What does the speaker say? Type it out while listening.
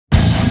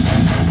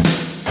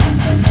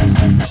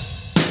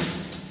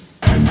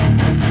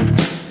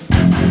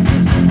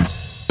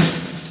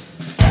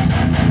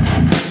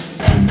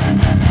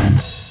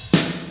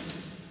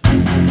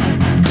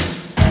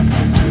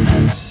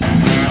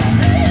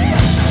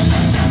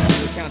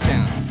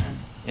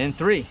In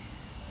 3,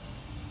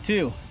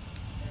 2,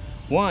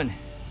 1.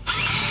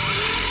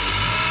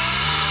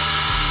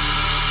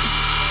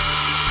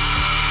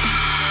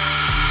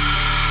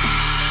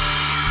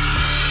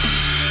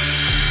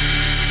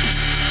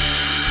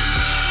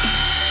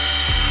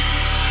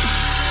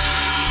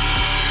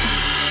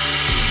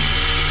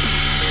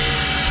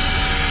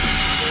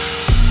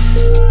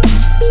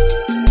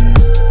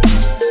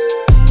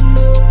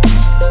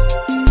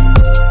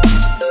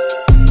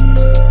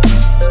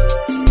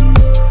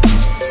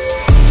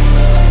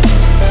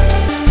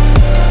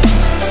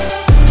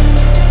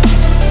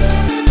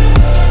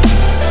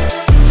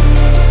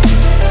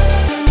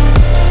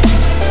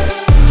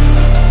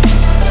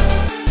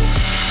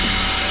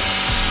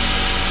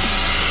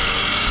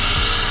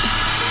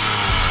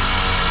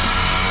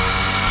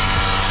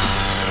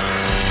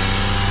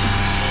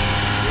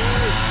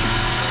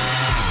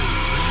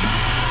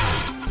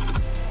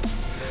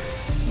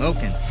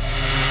 Smoking.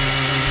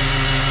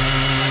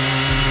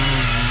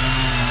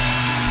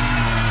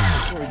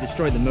 Before we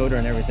destroyed the motor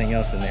and everything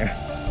else in there.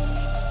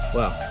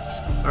 Well,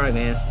 all right,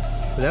 man.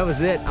 So that was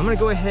it. I'm gonna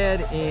go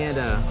ahead and,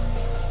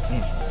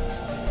 man,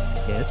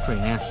 yeah, that's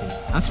pretty nasty.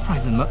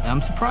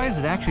 I'm surprised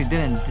it actually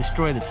didn't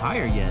destroy the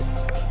tire yet.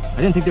 I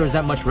didn't think there was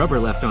that much rubber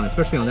left on,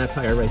 especially on that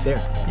tire right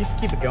there. You can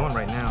keep it going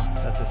right now.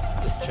 Let's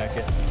just check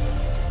it.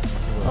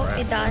 Oh,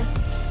 it died.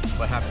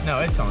 What happened?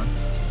 No, it's on.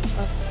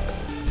 Oh.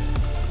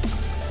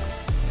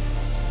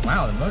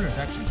 Wow, the motor's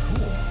actually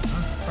cool.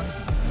 I'm surprised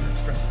it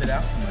stressed it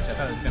out too much. I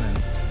thought it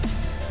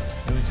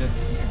was just,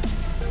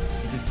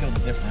 yeah. It just killed the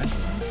differential,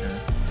 I'm sure.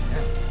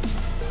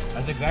 Yeah.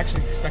 I was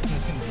actually expecting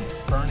this thing to be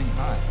burning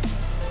hot.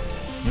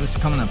 It was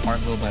coming apart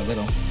little by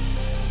little.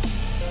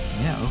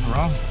 Yeah,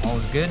 overall, all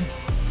is good.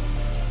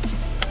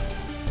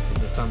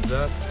 Give it a thumbs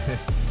up.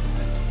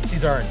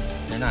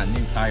 They're not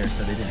new tires,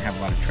 so they didn't have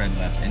a lot of tread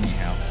left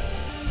anyhow.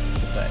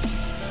 But